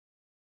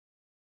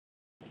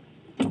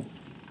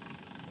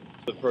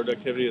The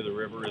productivity of the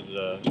river is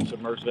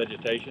submerged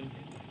vegetation,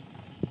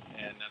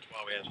 and that's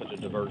why we have such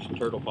a diverse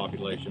turtle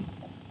population.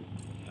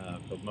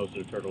 Because most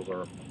of the turtles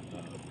are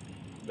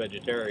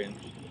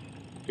vegetarians,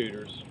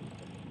 cooters.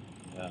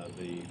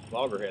 The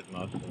loggerhead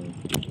musk are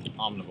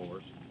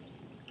omnivores.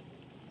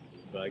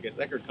 But I guess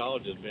Eckerd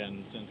College has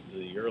been, since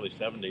the early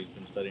 70s,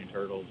 been studying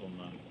turtles on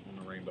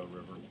the Rainbow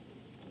River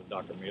with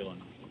Dr.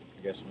 Meelan.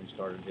 I guess when he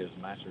started his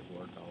master's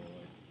work all the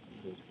way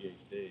to his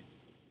PhD.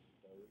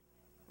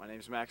 My name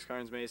is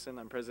Carnes-Mason.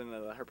 I'm president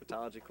of the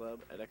Herpetology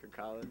Club at Eckerd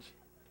College.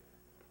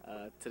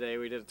 Today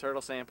we did a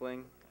turtle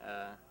sampling.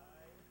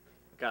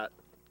 Got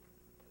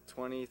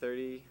 20,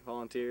 30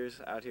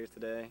 volunteers out here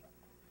today,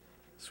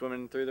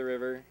 swimming through the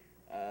river,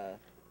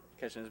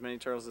 catching as many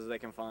turtles as they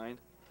can find,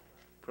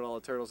 put all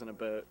the turtles in a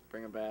boat,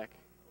 bring them back,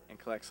 and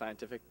collect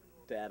scientific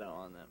data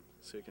on them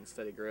so we can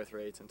study growth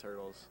rates in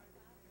turtles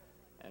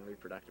and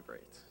reproductive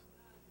rates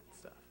and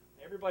stuff.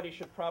 Everybody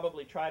should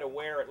probably try to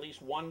wear at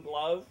least one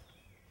glove,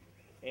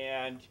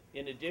 and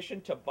in addition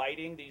to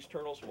biting, these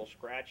turtles will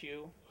scratch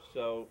you,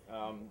 so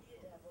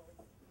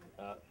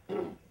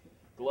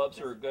gloves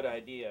are a good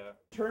idea.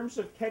 In terms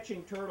of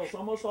catching turtles,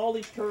 almost all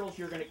these turtles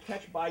you're going to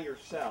catch by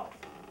yourself,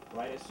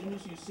 right? As soon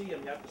as you see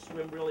them, you have to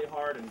swim really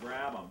hard and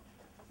grab them.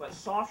 But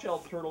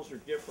soft-shelled turtles are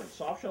different.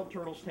 Soft-shelled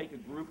turtles take a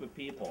group of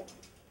people.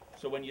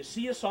 So when you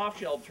see a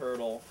soft-shelled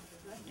turtle,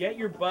 get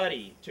your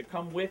buddy to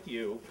come with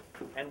you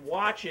and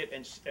watch it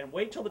and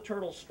wait till the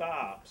turtle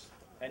stops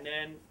and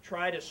then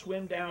try to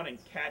swim down and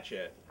catch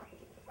it.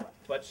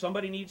 But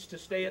somebody needs to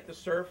stay at the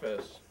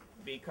surface,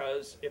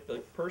 because if the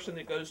person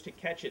that goes to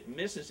catch it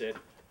misses it,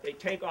 they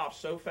take off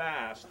so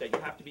fast that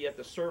you have to be at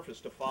the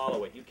surface to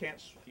follow it. You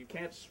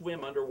can't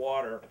swim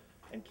underwater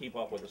and keep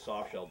up with a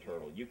soft-shelled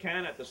turtle. You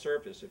can at the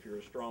surface if you're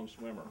a strong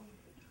swimmer.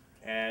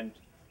 And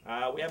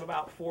we have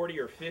about 40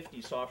 or 50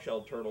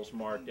 soft-shelled turtles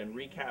marked, and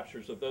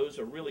recaptures of those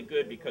are really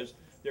good because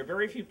there are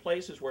very few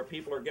places where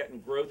people are getting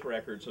growth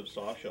records of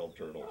soft-shelled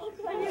turtles.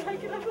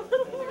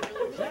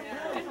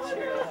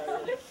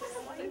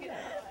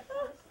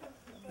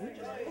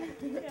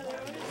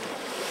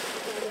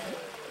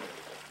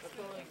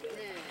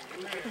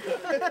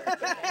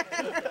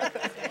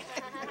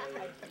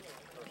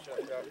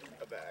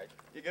 A bag.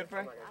 You good,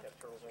 Frank?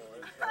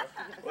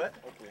 What?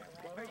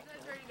 Where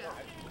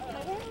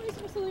are we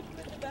supposed to leave them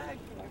in the bag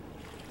for?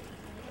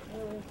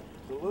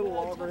 The little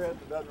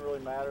loggerheads, it doesn't really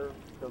matter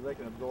because they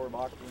can absorb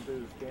oxygen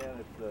through the skin.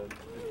 It's the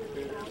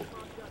cooters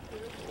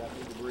that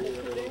need to breathe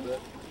every little bit.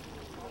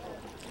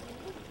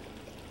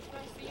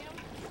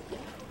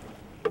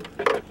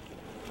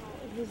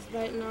 He's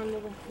biting on the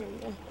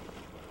finger.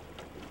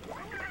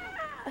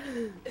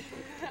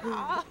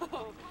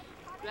 Oh,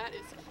 that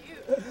is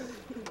cute.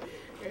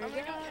 I'm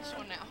gonna go catch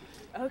one now.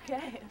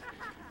 Okay.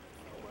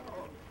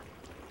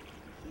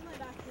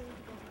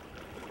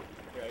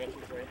 Here, I got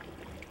you, Frank.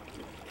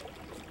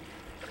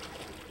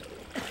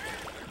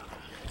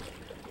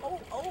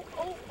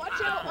 Oh,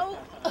 watch out, oh!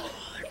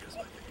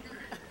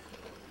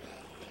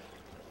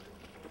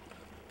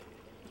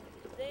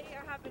 They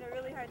are having a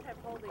really hard time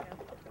holding them.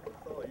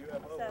 Oh, you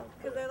have So,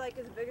 because they're like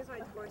as big as my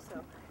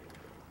torso.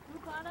 Who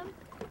caught him?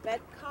 Ben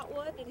caught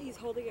one and he's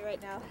holding it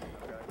right now.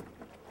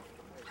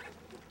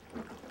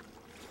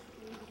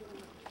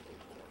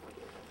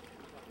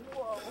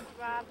 Whoa,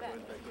 grab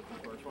it.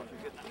 First one, you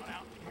get that one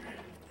out.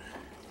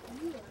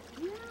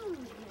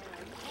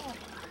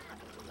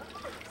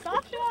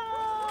 Soft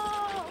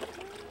shell!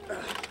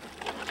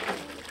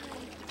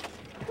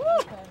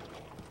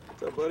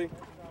 What's up, buddy?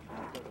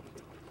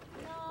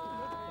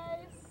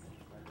 Nice.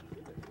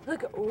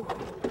 Look, oh,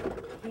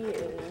 he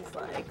is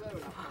like.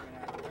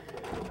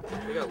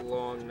 They got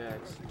long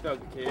necks. No,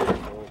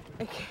 careful.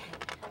 Okay.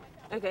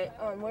 Okay.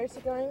 Where's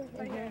he going?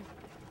 Right here.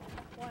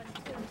 1,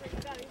 2, 3. You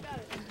got it. You got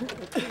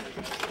it.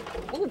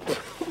 Ooh,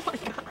 oh my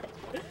god.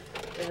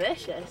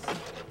 Delicious.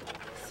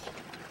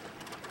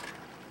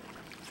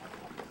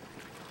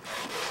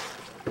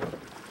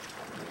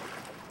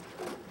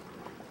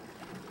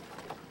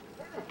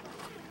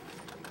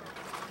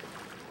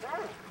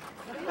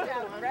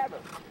 Grab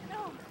him.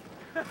 No.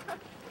 Are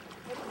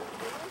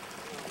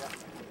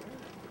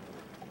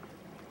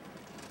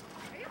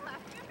you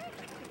laughing at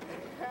me?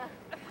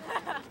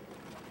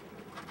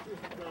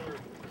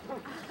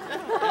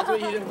 That's what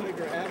you didn't want to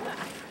grab?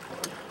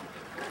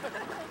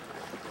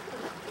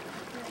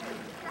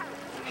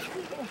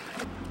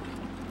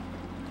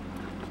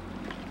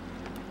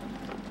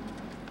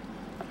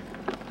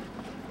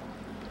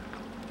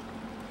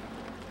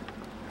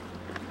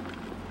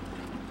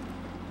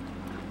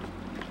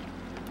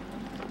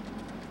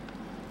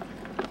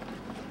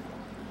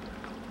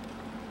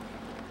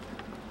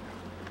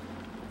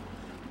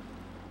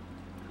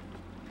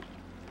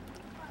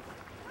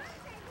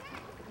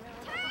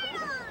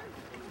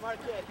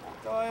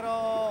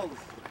 Titles!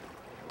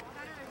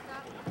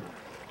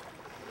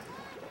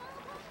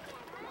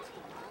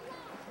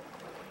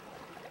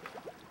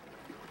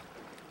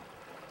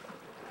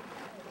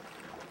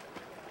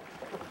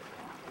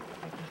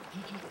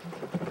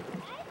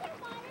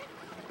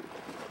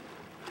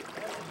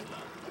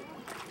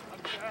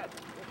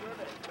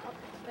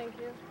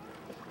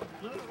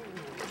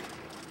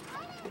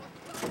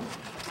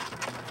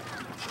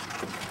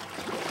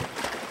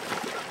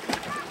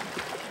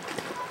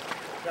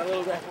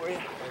 that for you.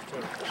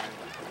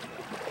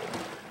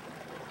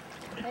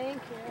 Thank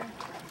you.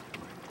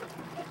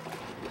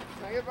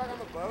 Can I get back on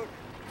the boat?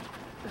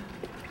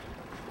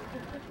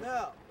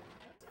 No.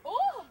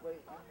 Oh!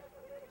 Wait.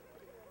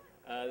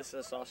 This is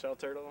a soft-shell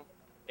turtle,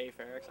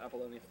 Ferox,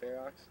 Apollonia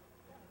ferox.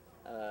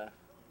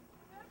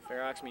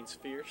 Ferox means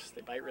fierce.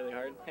 They bite really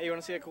hard. Hey, you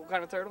want to see a cool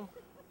kind of turtle?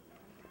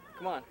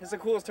 Come on, it's the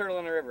coolest turtle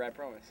in the river, I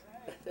promise.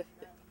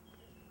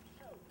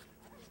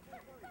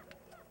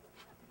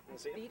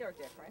 See him? Feet are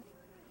different.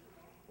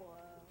 Wow.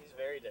 He's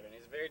very different.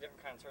 He's a very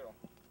different kind of turtle.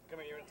 Come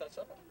here, you want to touch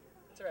something?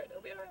 It's alright,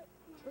 it'll be alright.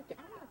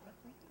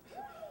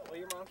 Well,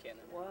 your mom can.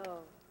 Whoa.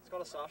 It's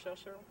called a soft shell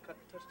turtle. Touch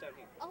down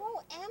here.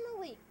 Oh,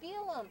 Emily,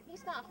 feel him.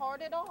 He's not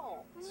hard at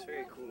all. It's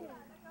very cool.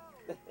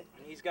 And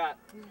he's got,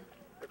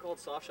 they're called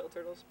soft shell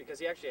turtles because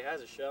he actually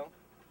has a shell.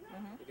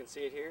 You can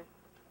see it here.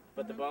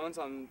 But the bones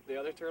on the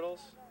other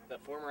turtles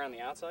that form around the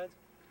outsides,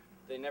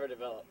 they never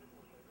develop.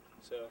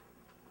 So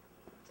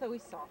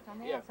He's soft on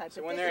the yeah, outside.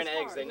 so but when this they're in is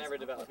eggs, hard. they never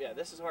develop. Yeah,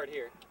 this is hard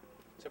here.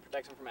 So it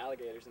protects them from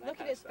alligators and that Look at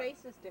kind his of stuff.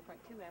 face is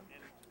different too, Em.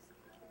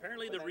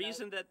 Apparently But the they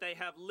reason that they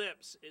have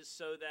lips is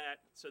so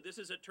this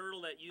is a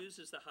turtle that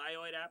uses the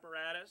hyoid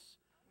apparatus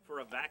for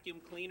a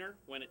vacuum cleaner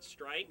when it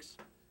strikes.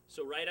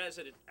 So right as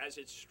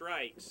it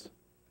strikes,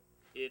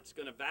 it's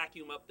going to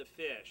vacuum up the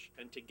fish.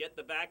 And to get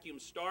the vacuum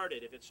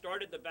started, if it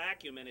started the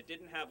vacuum and it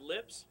didn't have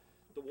lips,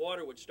 the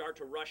water would start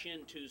to rush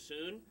in too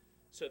soon.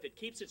 So if it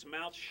keeps its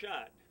mouth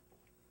shut,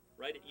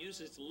 right, it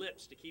uses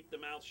lips to keep the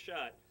mouth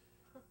shut.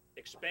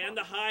 Expand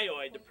the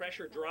hyoid, the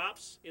pressure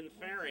drops in the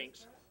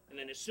pharynx, and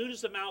then as soon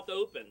as the mouth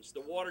opens,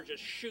 the water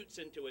just shoots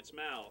into its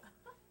mouth,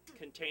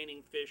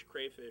 containing fish,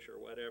 crayfish, or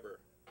whatever.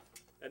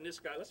 And this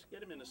guy, let's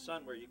get him in the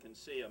sun where you can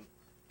see him.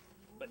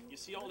 But you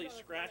see all these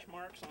scratch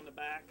marks on the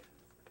back?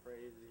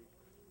 Crazy.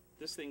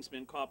 This thing's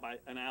been caught by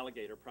an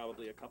alligator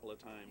probably a couple of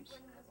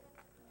times.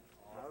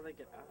 How do they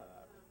get out of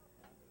that?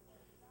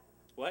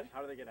 What?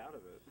 How do they get out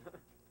of it?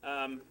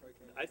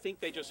 I think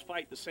they just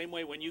fight the same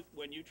way when you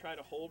try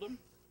to hold them,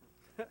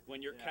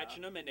 when you're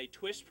catching them and they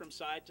twist from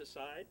side to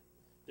side.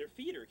 Their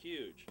feet are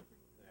huge.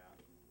 Yeah.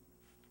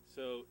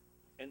 So,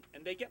 and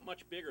they get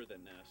much bigger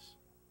than this.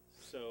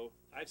 So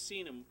I've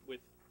seen them with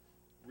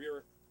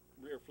rear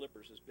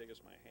flippers as big as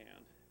my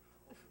hand.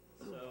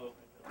 So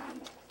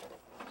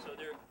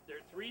there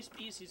are three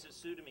species of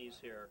pseudomys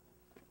here.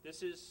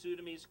 This is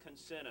Pseudomys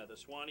consina, the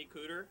Swanee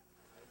cooter,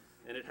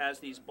 and it has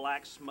these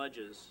black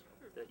smudges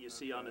that you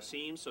see on the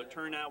seams. So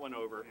turn that one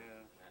over.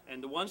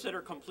 And the ones that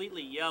are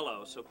completely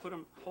yellow, so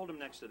hold them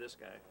next to this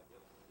guy.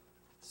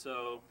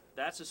 So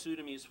that's a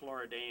Pseudomys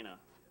floridana.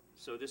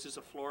 So this is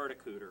a Florida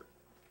cooter.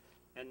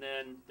 And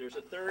then there's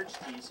a third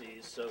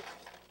species, so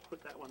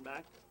put that one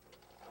back.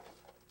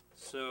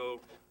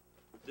 So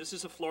this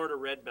is a Florida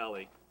red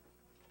belly.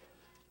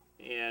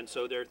 And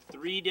so there are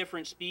three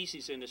different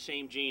species in the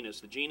same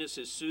genus. The genus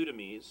is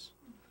Pseudomys.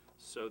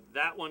 So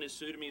that one is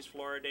Pseudomys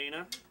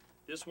floridana.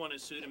 This one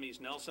is Pseudomys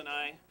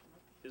nelsoni.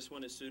 This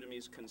one is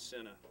Pseudomys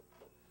consina.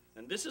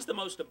 And this is the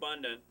most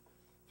abundant.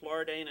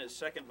 Floridana is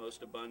second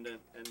most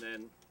abundant, and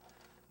then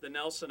the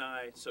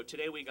nelsoni. So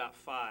today we got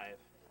 5,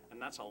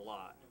 and that's a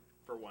lot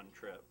for one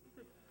trip.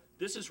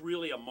 This is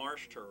really a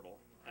marsh turtle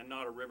and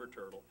not a river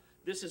turtle.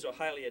 This is a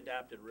highly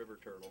adapted river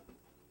turtle.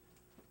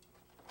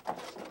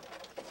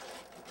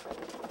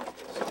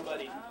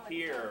 Somebody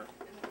here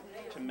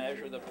to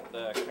measure the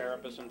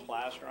carapace and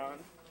plastron.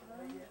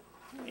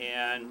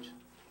 And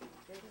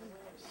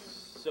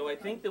so I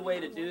think the way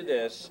to do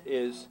this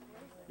is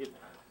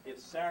if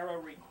Sarah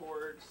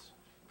records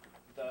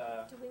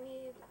the Do we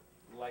need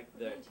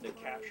the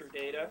capture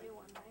data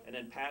and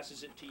then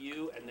passes it to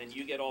you, and then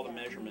you get all the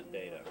measurement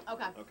data.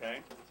 Okay. Okay?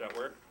 Does that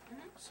work?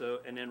 So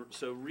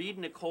read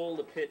Nicole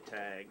the pit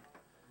tag,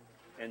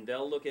 and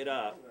they'll look it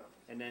up,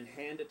 and then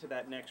hand it to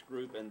that next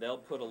group, and they'll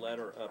put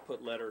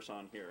put letters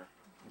on here.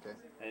 Okay.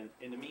 And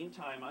in the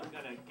meantime, I'm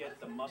gonna get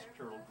the musk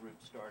turtle group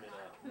started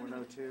up.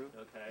 102.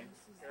 Okay.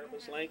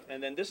 Carapace length,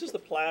 and then this is the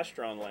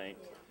plastron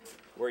length,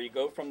 where you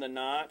go from the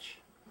notch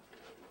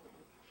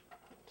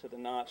to the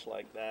notch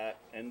like that,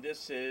 and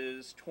this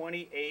is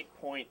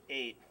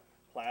 28.8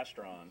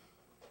 plastron.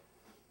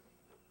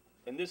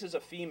 And this is a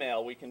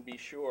female, we can be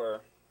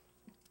sure.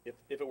 If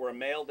it were a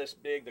male this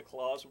big, the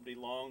claws would be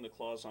long. The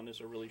claws on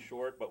this are really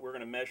short, but we're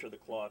going to measure the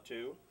claw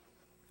too.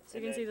 So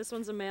you can see this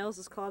one's a male, so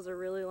his claws are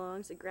really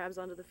long, so he grabs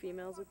onto the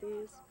females with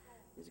these.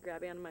 He's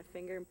grabbing onto my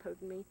finger and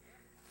poking me.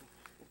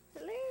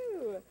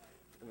 Hello!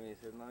 I mean,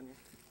 he's hitting on you?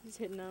 He's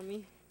hitting on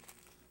me.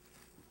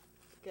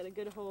 Got a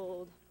good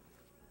hold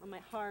on my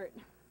heart.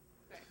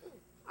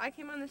 I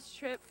came on this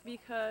trip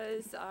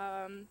because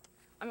I'm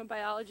a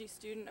biology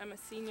student, I'm a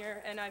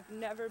senior, and I've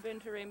never been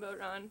to Rainbow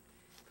Run.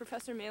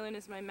 Professor Malin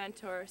is my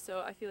mentor,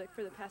 so I feel like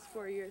for the past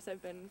 4 years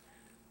I've been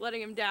letting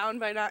him down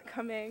by not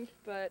coming,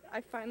 but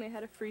I finally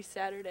had a free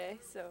Saturday,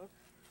 so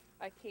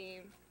I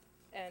came,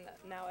 and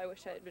now I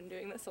wish I had been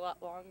doing this a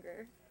lot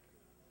longer.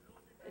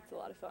 It's a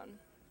lot of fun.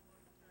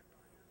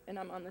 And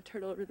I'm on the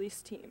turtle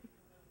release team,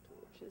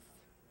 which is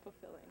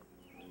fulfilling.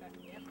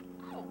 Okay, yep.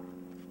 Oh.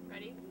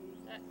 Ready,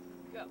 set,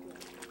 go.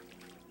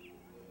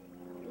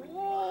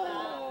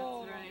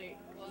 Whoa! That's right.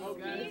 Well,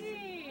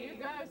 Speedy.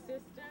 you go,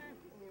 sister.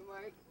 Here,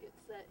 Mark, get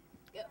set,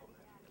 go.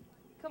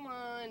 Come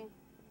on.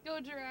 Go,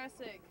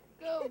 Jurassic.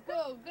 Go,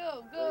 go,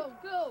 go, go,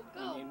 go,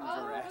 go. You named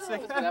Oh,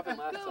 Jurassic? go. What happened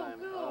last Go, time?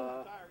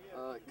 go.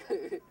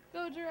 You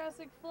Go,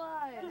 Jurassic,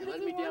 fly. let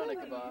me down,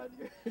 Ichabod.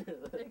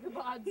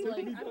 Ichabod's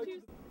like, I'm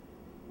too.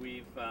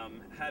 We've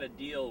had a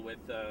deal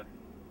with a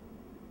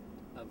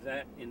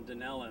vet in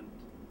Denellen,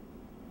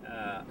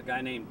 a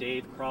guy named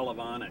Dave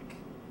Kralovanik,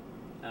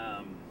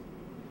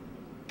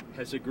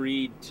 has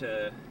agreed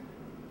to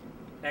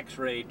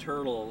x-ray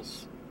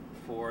turtles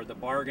for the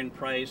bargain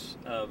price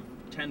of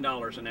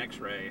 $10 an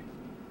x-ray.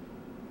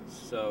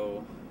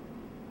 So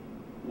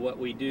what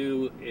we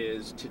do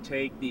is to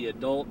take the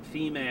adult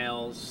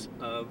females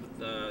of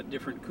the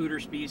different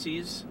cooter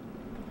species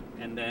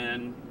and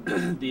then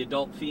the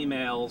adult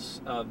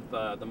females of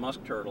the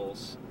musk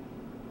turtles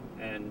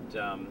and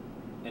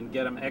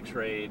get them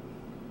x-rayed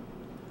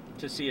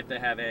to see if they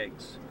have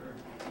eggs.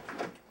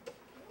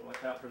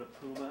 Watch out for the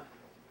puma.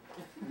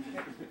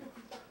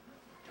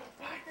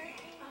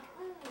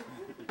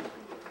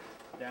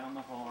 Down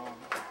the hall.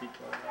 Keep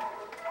going.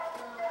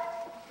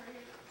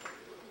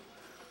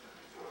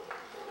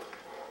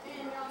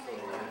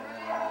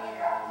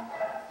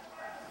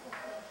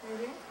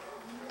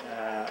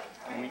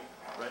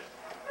 Right.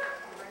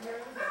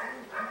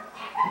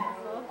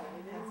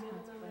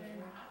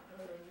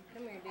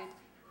 Come here, dude.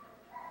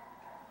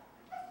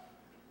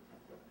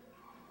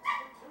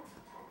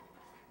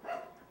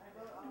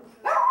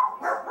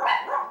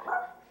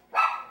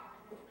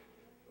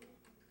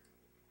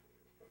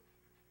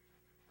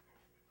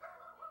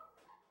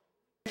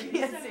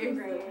 Yeah,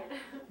 seriously.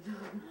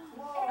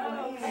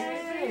 Whoa,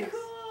 Hey.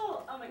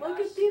 cool. Oh my gosh. Look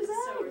at these so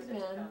eggs, worth it.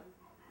 man.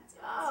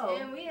 Oh,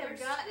 And we have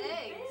got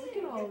eggs. look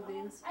at all of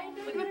these. I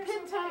know Look at the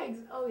pin tags.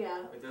 Oh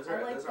yeah. Those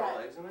I like those are all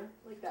that. eggs in there?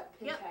 Like that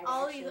pin Yep, tag.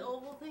 all action. these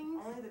oval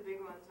things. Only the big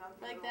ones, not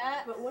the Like little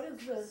that. But what is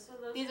this? So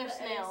those These are the eggs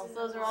snails. in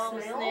Those the are all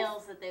the snails?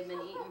 snails that they've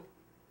been eating.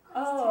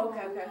 Oh,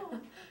 okay, okay.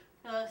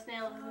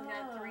 Snails has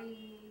got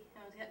 3.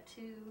 That one's got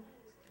 2,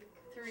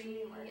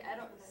 3. I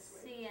don't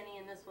see any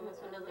in this one.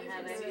 This one doesn't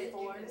have Maybe eggs. it's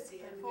four. You can see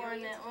it. 4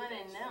 in that one,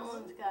 and that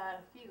one's got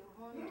a few.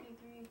 1, 2,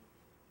 3,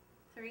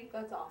 3.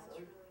 That's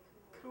awesome.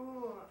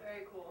 Cool.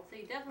 Very cool. So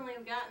you definitely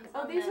have gotten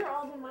some. Oh, these that- are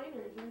all the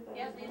minors, aren't they?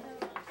 Yep, these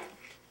are.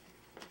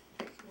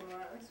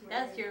 Wow,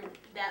 That's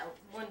that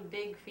one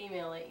big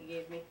female that you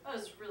gave me. That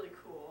was really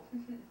cool.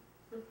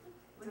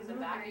 Look at the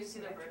back, you see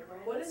the vertebrae.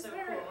 What It's is so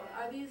there? cool.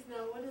 Are these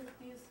now? What is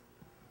these?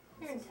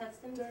 Your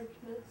intestines.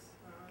 Darkness.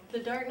 The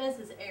darkness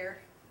is air,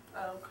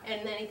 Oh, okay.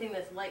 and anything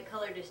that's light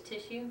colored is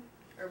tissue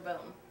or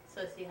bone.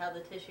 So see how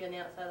the tissue on the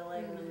outside of the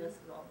leg, and then this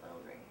is all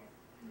bone right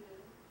here.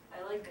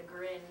 I like the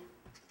grin.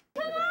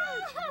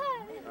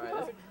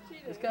 Alright,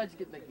 this guy just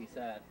gets making me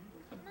sad.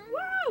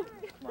 Woo!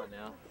 Come on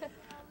now.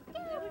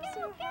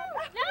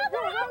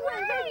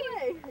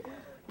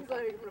 He's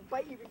like, I'm gonna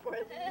bite you before I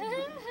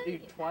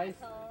leave. Dude, twice.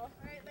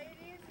 Alright,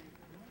 ladies.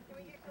 Can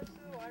we get close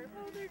to the water?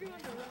 Oh, they're going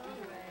the wrong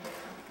way.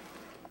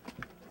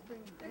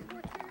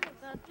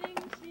 The thing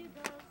she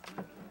does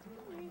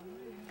to me.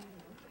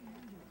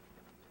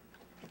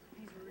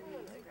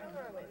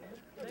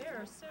 They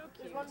are so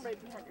cute. There's one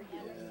right behind your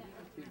hand.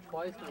 Dude,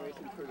 twice the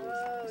racing turtles.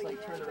 It's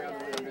like turned around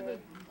and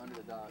went under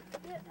the dock.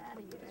 Get out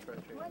of here. It's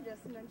frustrating. Come on,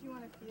 Justin, don't you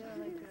want to feel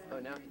like Oh,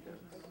 now he does.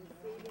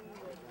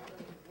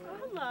 Oh,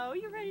 hello,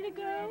 you ready to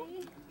go?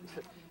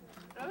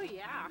 Oh,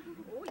 yeah.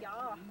 Oh,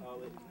 yeah.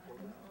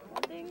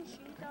 One thing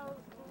she does.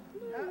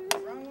 Oh,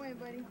 wrong way,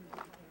 buddy.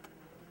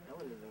 That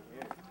one isn't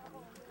here.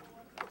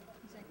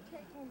 He's like,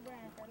 take me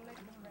back. I like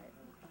them right.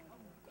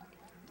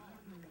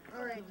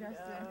 All right,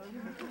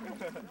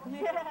 Justin.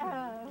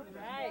 Yeah.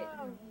 Right.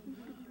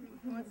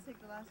 Who wants to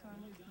take the last one?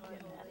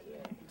 Get out of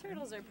here.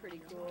 Turtles are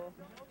pretty cool.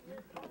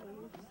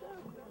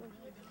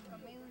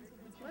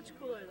 Much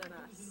cooler than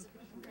us.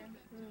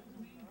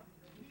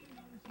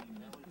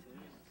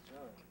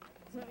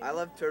 I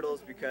love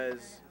turtles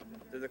because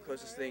they're the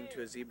closest thing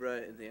to a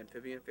zebra in the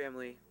amphibian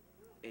family,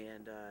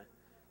 and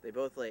they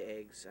both lay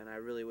eggs, and I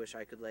really wish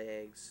I could lay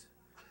eggs.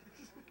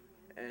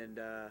 And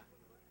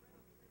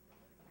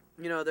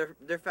you know,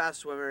 they're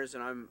fast swimmers,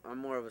 and I'm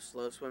more of a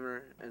slow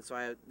swimmer, and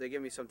so they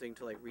give me something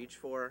to like reach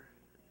for,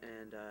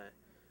 and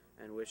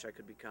wish I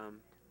could become.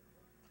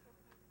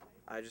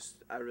 I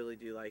really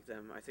do like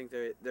them. I think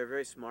they're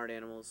very smart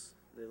animals.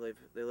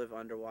 They live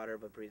underwater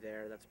but breathe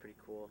air. That's pretty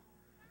cool.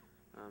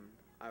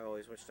 I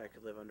always wished I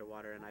could live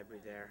underwater and I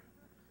breathe air.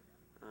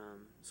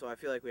 So I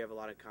feel like we have a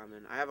lot in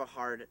common. I have a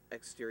hard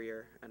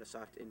exterior and a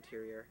soft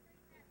interior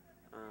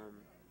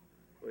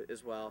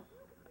as well,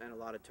 and a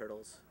lot of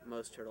turtles.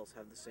 Most turtles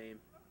have the same.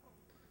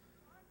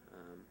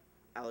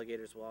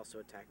 Alligators will also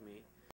attack me.